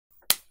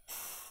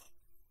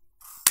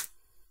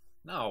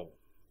No.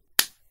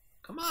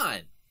 Come on.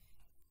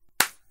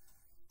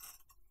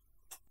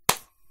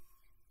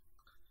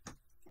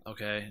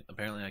 Okay,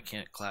 apparently I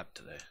can't clap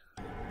today.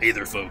 Hey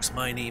there, folks.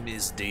 My name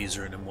is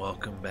Daizoren, and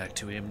welcome back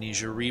to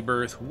Amnesia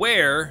Rebirth,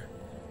 where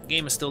the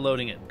game is still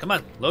loading in. Come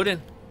on, load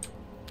in.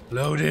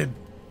 Load in.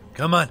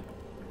 Come on.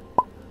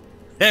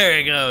 There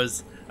it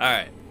goes. All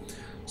right.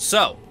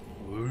 So,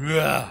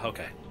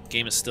 okay,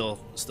 game is still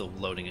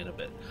loading in a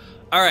bit.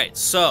 All right.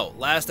 So,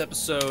 last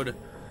episode,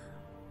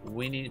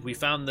 we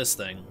found this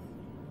thing.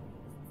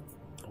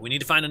 We need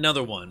to find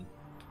another one.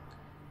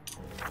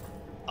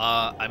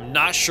 I'm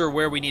not sure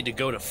where we need to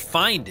go to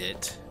find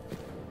it.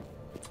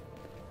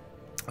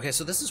 Okay,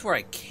 so this is where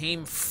I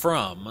came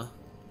from.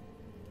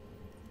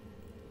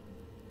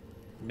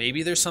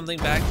 Maybe there's something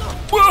back.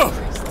 Whoa!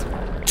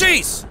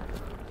 Jeez!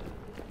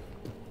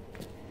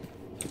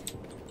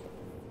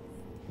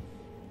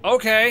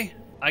 Okay,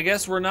 I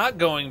guess we're not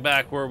going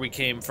back where we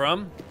came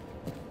from.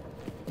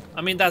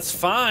 I mean, that's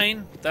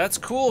fine. That's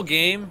cool,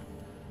 game.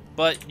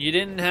 But you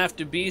didn't have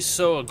to be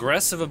so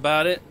aggressive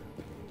about it.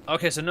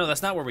 Okay, so no,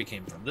 that's not where we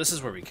came from. This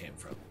is where we came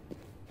from.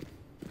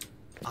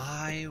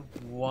 I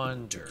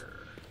wonder...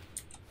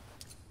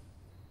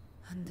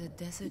 Under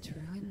desert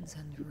ruins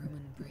and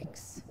Roman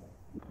bricks.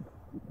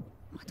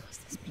 What was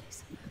this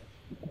place?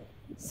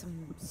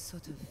 Some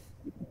sort of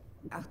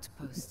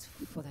outpost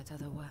for that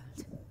other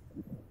world.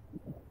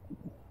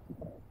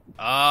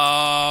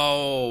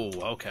 Oh,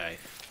 okay.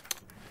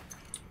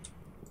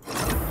 Oh,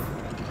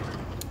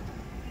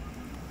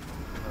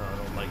 I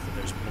don't like that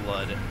there's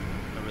blood.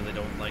 I really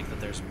don't like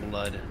that there's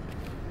blood.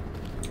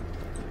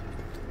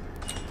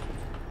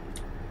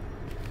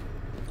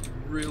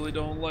 Really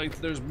don't like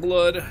that there's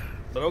blood.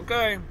 But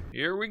okay,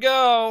 here we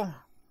go.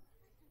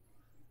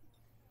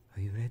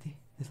 Are you ready,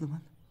 little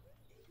one?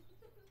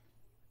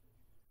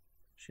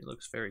 She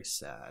looks very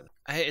sad.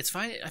 I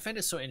find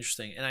it so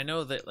interesting, and I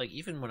know that, like,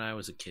 even when I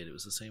was a kid, it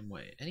was the same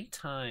way.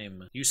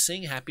 Anytime you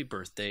sing happy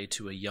birthday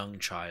to a young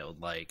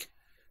child, like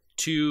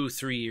 2,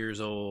 3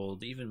 years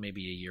old, even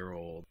maybe a year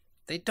old,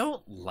 they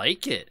don't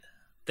like it.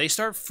 They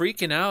start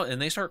freaking out and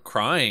they start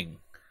crying.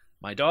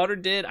 My daughter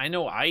did. I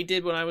know I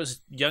did when I was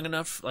young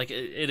enough, like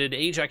at an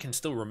age I can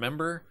still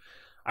remember.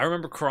 I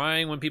remember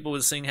crying when people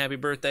would sing happy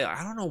birthday.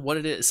 I don't know what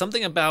it is.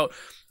 Something about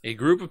a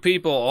group of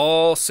people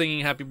all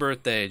singing happy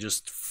birthday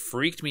just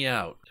freaked me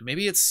out.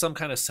 Maybe it's some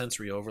kind of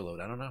sensory overload.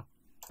 I don't know.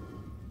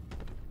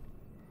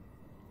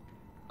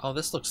 Oh,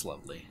 this looks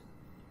lovely.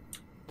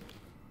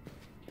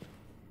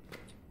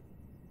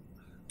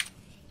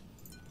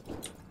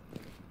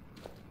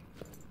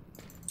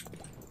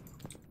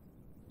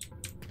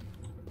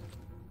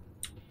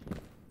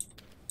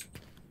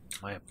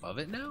 Am I above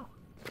it now?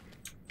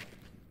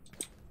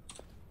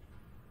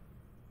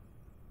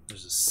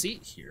 There's a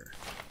seat here.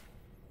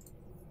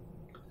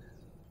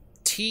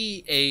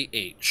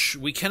 TAH.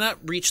 We cannot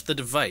reach the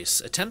device.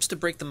 Attempts to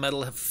break the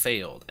metal have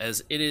failed,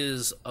 as it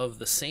is of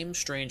the same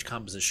strange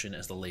composition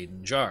as the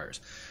Leyden jars.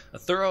 A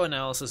thorough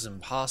analysis is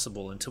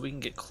impossible until we can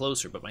get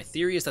closer, but my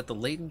theory is that the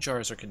Leyden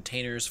jars are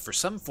containers for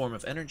some form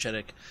of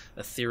energetic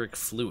etheric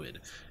fluid,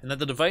 and that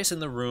the device in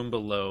the room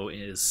below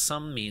is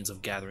some means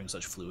of gathering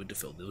such fluid to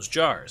fill those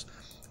jars.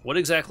 What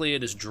exactly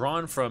it is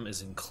drawn from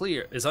is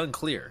unclear.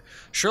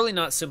 Surely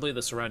not simply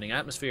the surrounding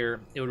atmosphere.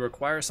 It would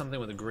require something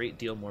with a great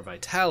deal more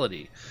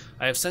vitality.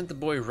 I have sent the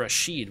boy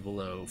Rashid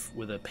below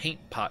with a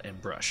paint pot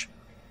and brush.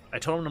 I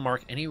told him to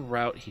mark any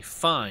route he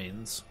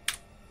finds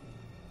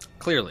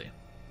clearly.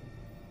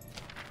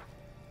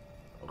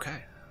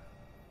 Okay.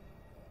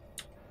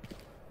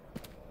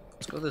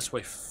 Let's go this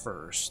way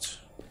first.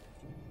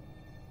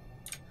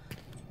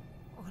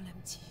 All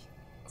empty.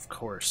 Of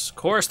course. Of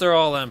course they're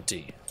all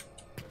empty.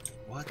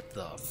 What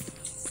the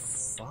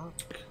fuck?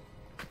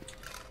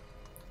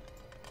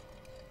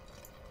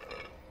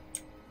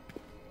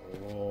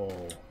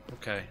 Oh,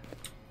 okay.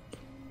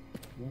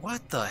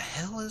 What the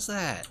hell is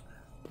that?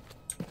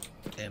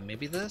 And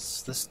maybe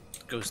this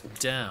goes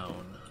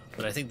down,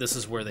 but I think this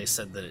is where they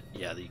said that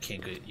that you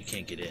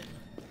can't get in.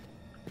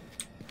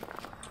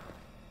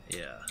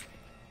 Yeah.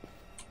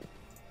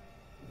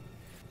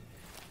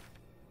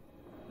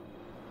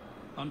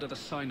 Under the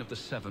sign of the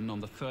Seven, on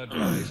the third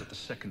rise at the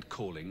second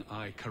calling,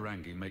 I,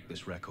 Karangi, make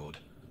this record.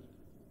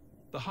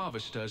 The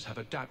harvesters have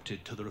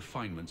adapted to the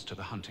refinements to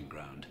the hunting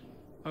ground.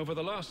 Over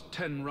the last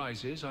 10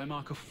 rises, I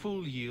mark a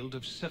full yield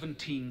of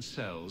 17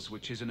 cells,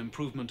 which is an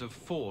improvement of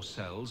 4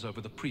 cells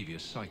over the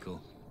previous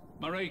cycle.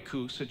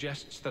 Mareiku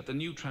suggests that the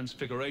new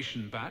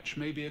transfiguration batch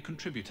may be a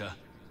contributor.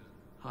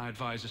 I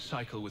advise a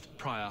cycle with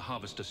prior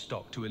harvester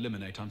stock to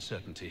eliminate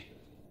uncertainty.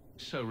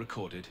 So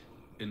recorded,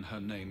 in her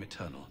name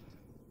eternal.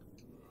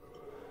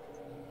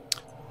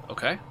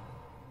 Okay.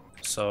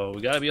 So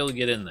we gotta be able to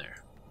get in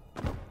there.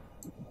 I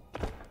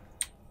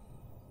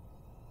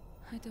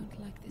don't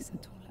like this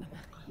at all, Emma.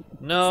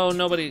 No,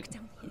 nobody...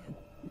 Down here.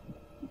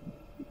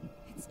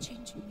 It's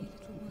changing me,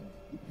 little one.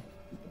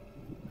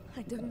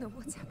 I don't know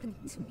what's happening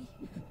to me.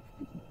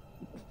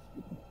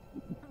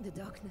 The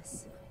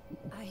darkness.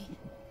 I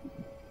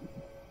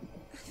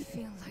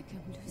feel like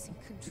I'm losing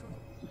control.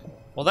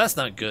 Well, that's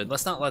not good.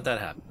 Let's not let that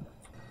happen.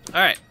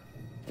 Alright.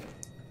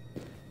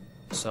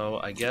 So,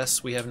 I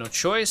guess we have no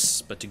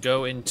choice but to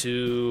go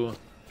into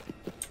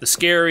the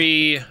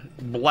scary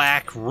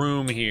black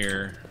room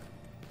here.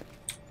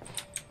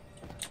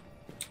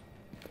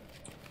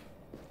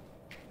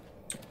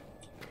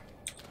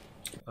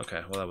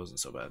 Okay, well that wasn't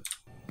so bad.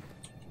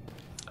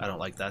 I don't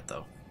like that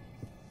though.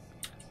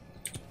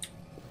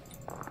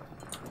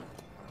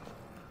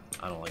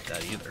 I don't like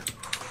that either.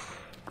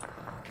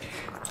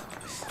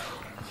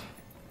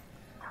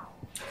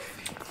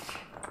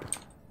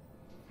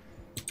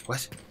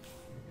 What?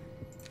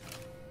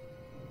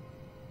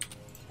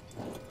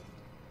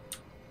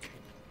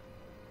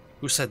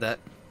 Who said that?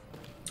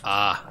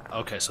 Ah,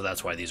 okay, so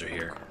that's why these are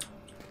here.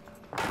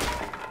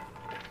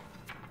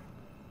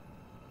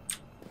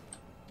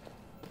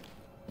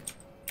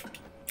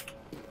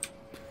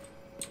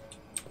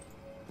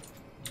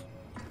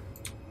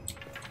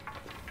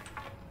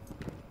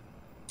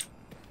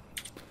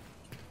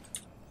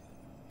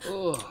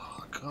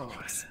 Oh, God.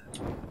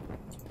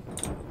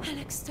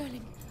 Alex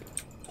Sterling.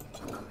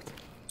 Oh God.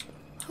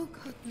 Oh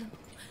God, no.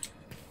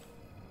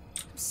 I'm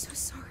so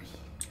sorry.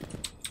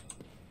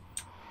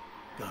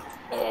 Go.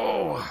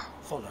 Oh,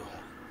 Follow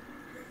her.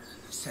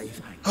 Save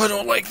Hank. I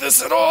don't like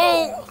this at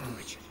all. And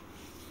Richard.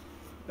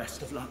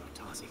 Best of luck,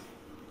 Tazi.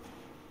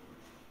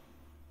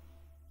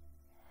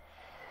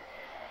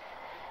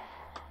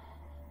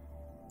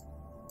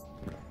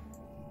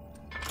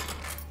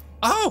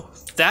 Oh,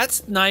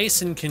 that's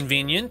nice and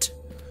convenient.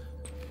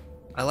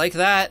 I like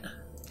that.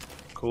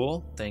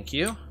 Cool, thank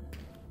you.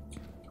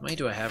 How many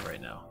do I have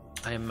right now?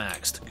 I am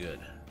maxed, good.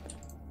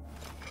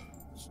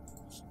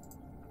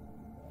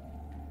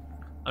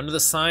 Under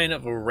the sign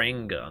of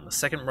Oranga, on the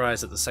second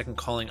rise at the second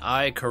calling,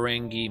 I,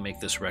 Karangi,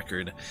 make this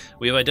record.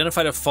 We have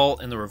identified a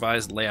fault in the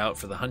revised layout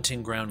for the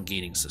hunting ground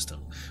gating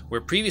system. Where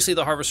previously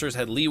the harvesters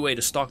had leeway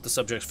to stalk the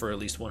subjects for at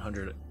least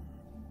 100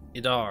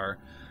 Idar,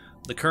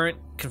 the current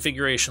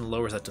configuration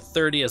lowers that to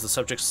 30 as the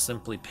subjects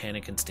simply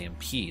panic and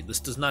stampede. This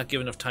does not give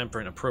enough time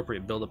for an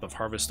appropriate buildup of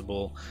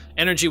harvestable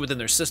energy within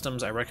their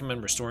systems. I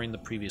recommend restoring the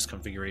previous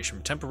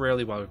configuration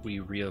temporarily while we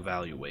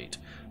reevaluate.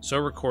 So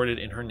recorded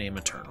in her name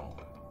Eternal.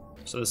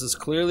 So this is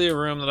clearly a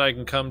room that I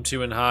can come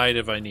to and hide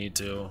if I need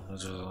to. I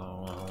just don't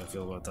know how I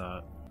feel about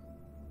that.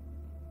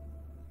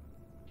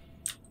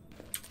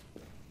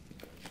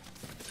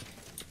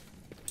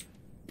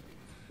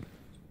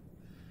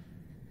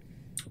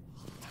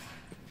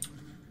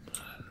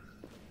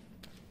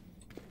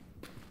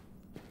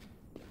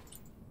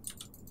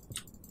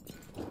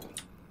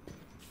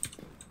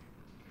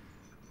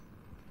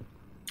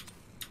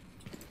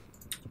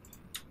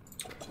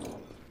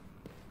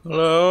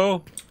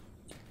 Hello?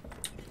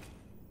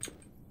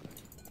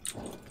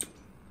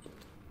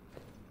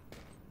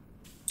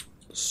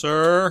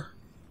 Sir?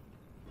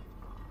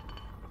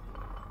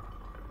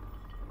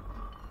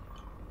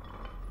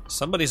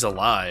 Somebody's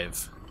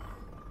alive.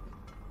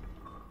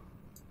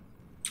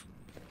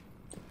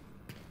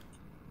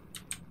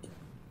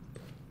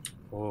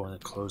 Oh, and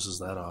it closes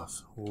that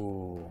off.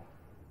 Ooh.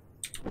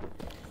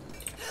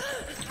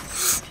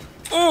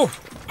 Oh!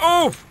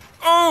 Oh!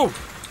 Oh!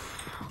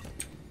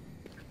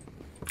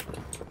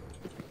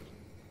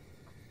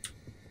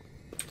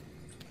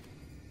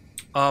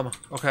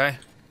 Okay.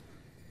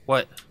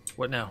 What?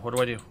 What now? What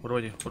do I do? What do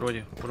I do? What do I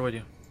do? What do I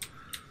do?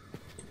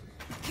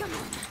 Come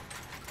on.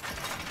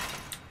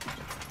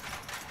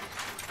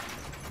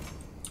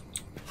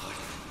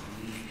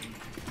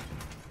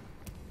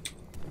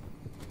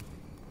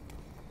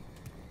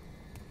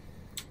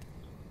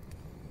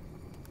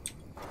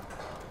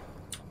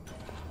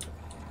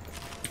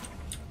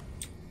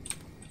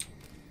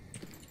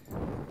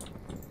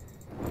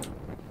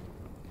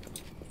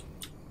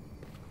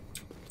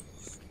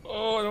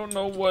 Oh, I don't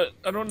know what.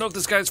 I don't know if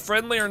this guy's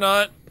friendly or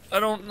not. I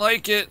don't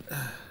like it.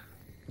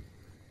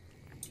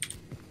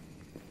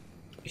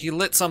 He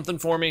lit something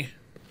for me.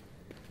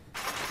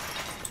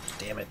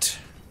 Damn it.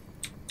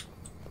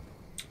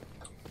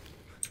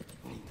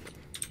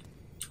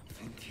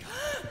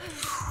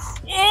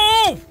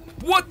 Oh!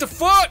 What the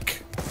fuck?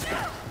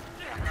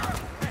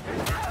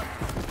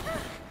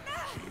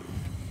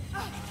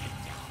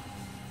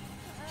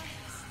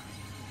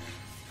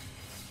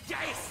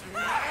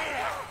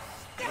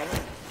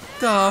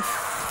 The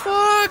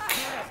fuck?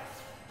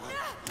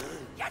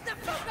 Get the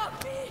fuck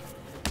off me!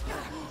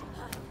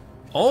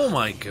 Oh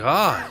my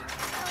god.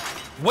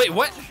 Wait,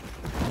 what?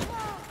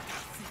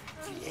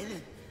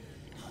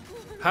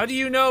 How do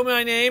you know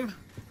my name?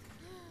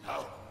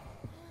 How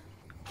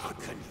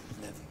can you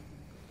live?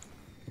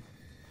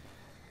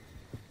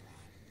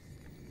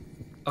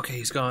 Okay,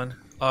 he's gone.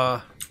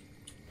 Okay,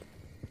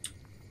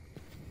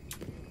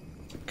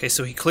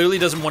 so he clearly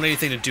doesn't want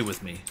anything to do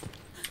with me.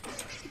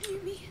 It knew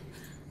me.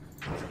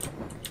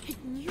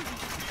 It knew me.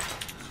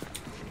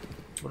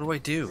 What do I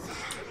do?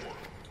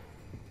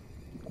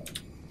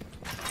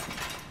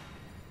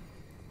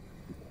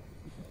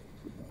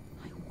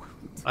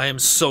 I am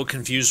so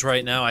confused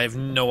right now. I have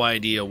no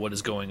idea what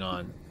is going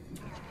on.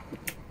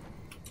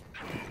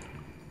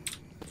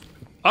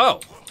 Oh!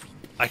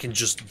 I can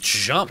just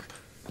jump.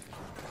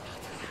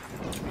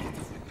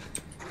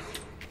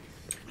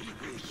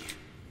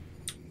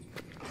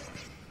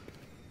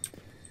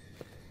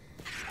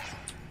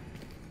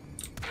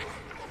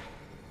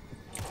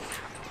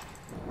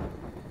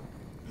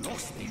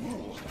 Lost them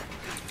all.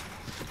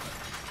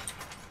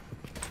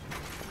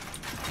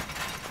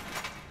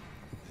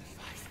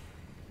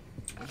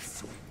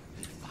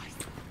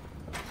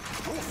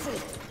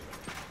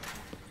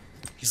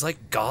 He's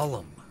like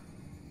Gollum.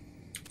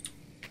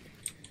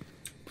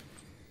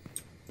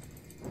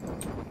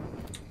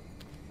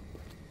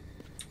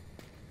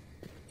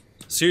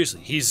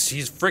 Seriously,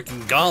 he's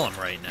freaking Gollum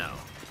right now.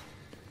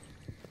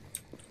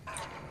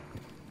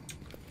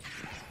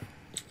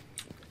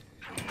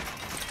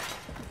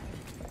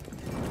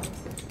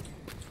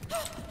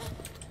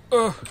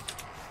 Ugh.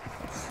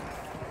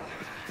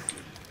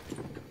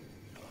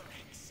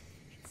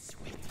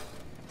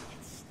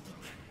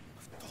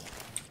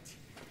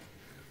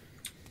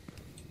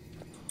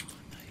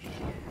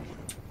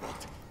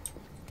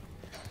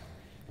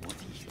 What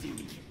are you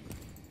doing?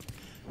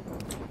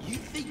 You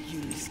think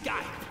you'll escape?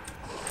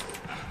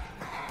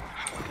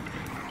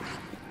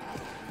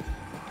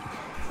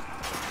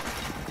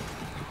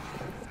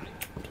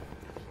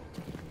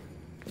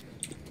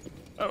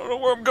 I don't know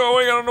where I'm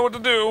going. I don't know what to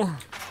do.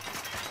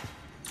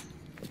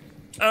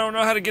 I don't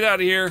know how to get out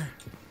of here.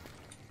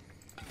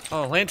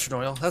 Oh, lantern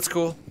oil. That's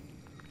cool.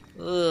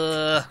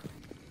 Ugh.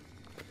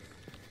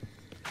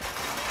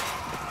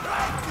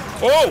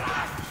 Oh!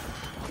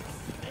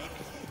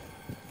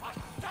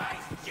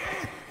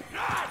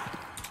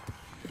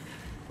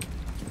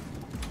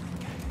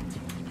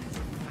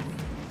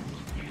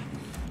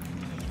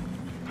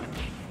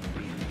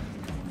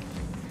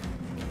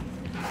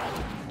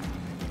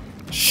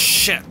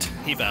 Shit!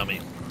 He found me.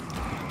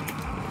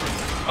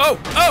 Oh!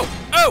 Oh!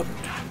 Oh!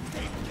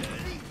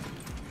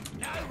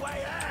 No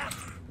way out!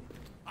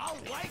 I'll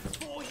wait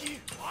for you!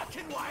 I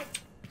can wait!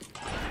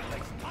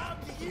 It's time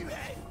to you,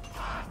 Ed!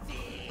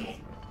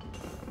 Party!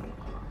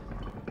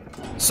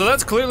 So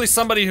that's clearly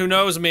somebody who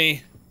knows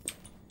me.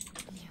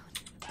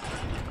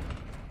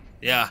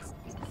 Yeah. I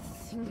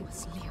think it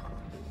was Leon.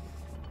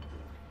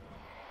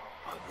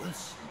 I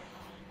was?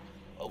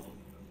 Oh,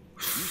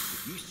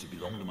 used to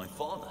belong to my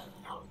father.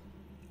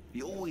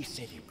 He always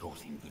said he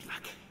brought him good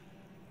luck.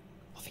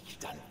 I think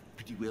you've done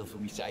pretty well for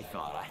me so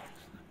far, eh?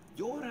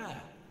 You're,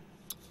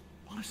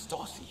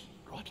 Anastasia,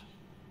 right?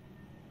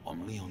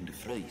 I'm Leon de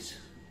Vries.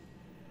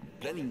 I'm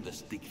planning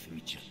this dig for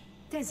Mitchell.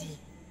 Desi.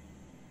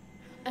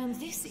 And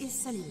this is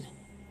Salim,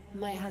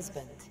 my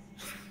husband.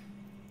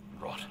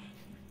 Right.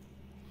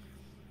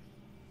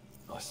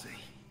 I see.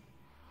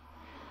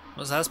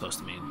 What's that supposed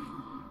to mean?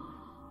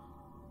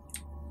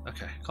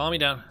 Okay, calm me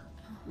down.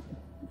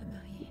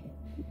 Marie.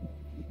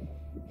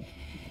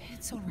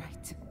 It's all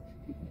right.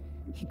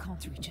 He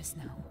can't reach us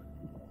now.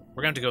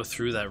 We're gonna have to go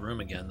through that room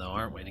again, though,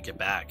 aren't we, to get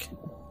back?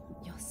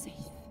 You're safe.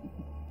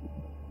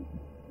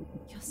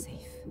 You're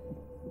safe.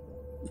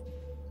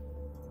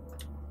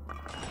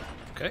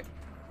 Okay.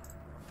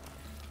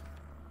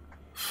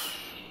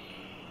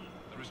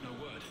 There is no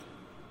word.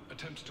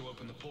 Attempts to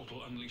open the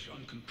portal unleash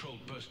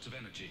uncontrolled bursts of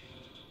energy,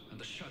 and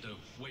the shadow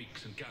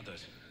wakes and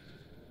gathers.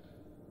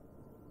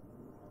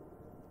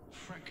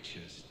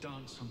 Fractures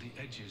dance on the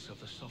edges of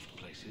the soft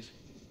places,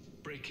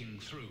 breaking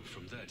through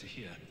from there to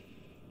here.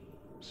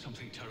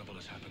 Something terrible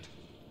has happened.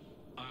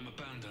 I am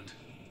abandoned.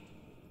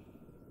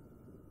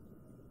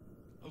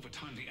 Over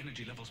time, the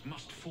energy levels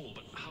must fall,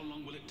 but how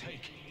long will it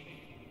take?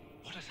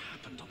 What has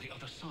happened on the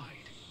other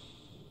side?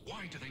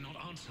 Why do they not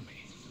answer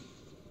me?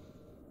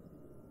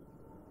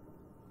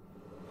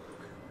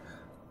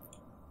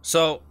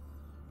 So,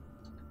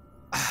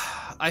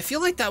 I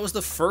feel like that was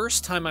the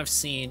first time I've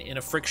seen in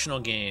a frictional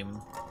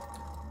game,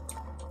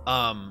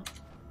 an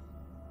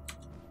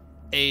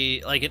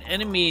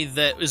enemy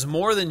that is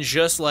more than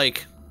just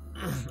like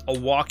a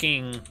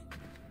walking,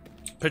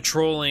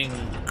 patrolling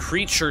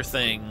creature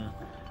thing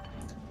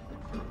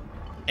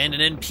and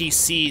an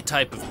NPC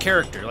type of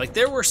character. Like,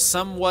 there were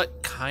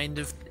somewhat kind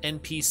of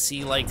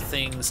NPC-like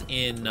things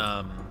in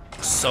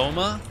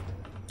Soma,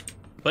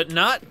 but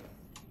not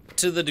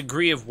to the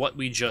degree of what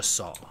we just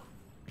saw.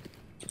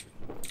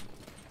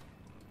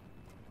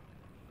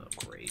 Oh,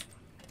 great.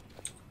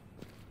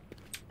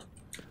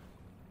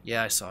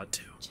 Yeah, I saw it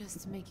too.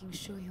 Just making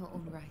sure you're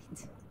all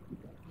right,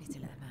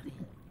 little Marie.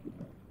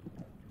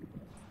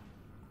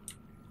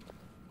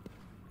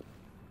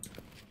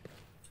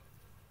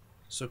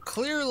 So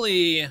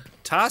clearly,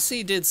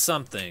 Tassi did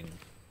something.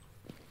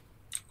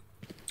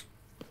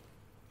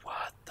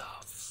 What the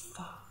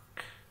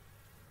fuck?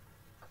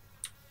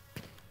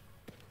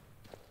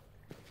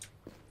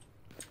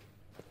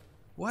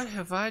 What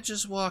have I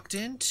just walked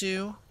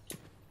into?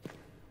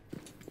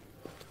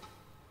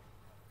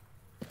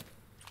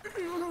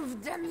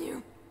 Move, damn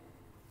you!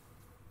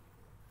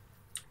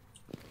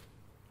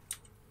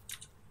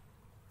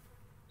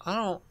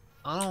 I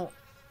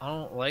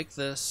don't like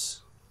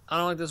this. I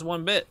don't like this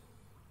one bit.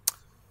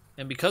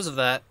 And because of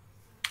that,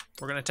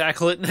 we're gonna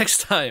tackle it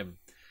next time.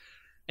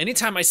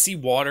 Anytime I see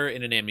water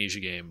in an Amnesia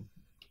game,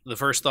 the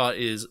first thought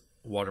is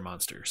water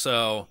monster.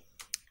 So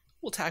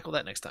we'll tackle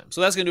that next time.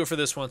 So that's going to do it for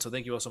this one. So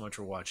thank you all so much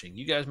for watching.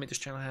 You guys make this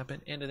channel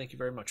happen, and I thank you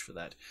very much for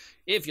that.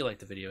 If you liked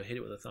the video, hit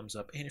it with a thumbs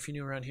up. And if you're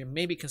new around here,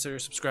 maybe consider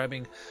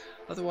subscribing.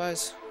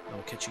 Otherwise, I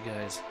will catch you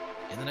guys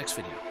in the next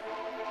video.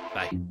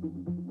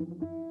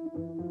 Bye.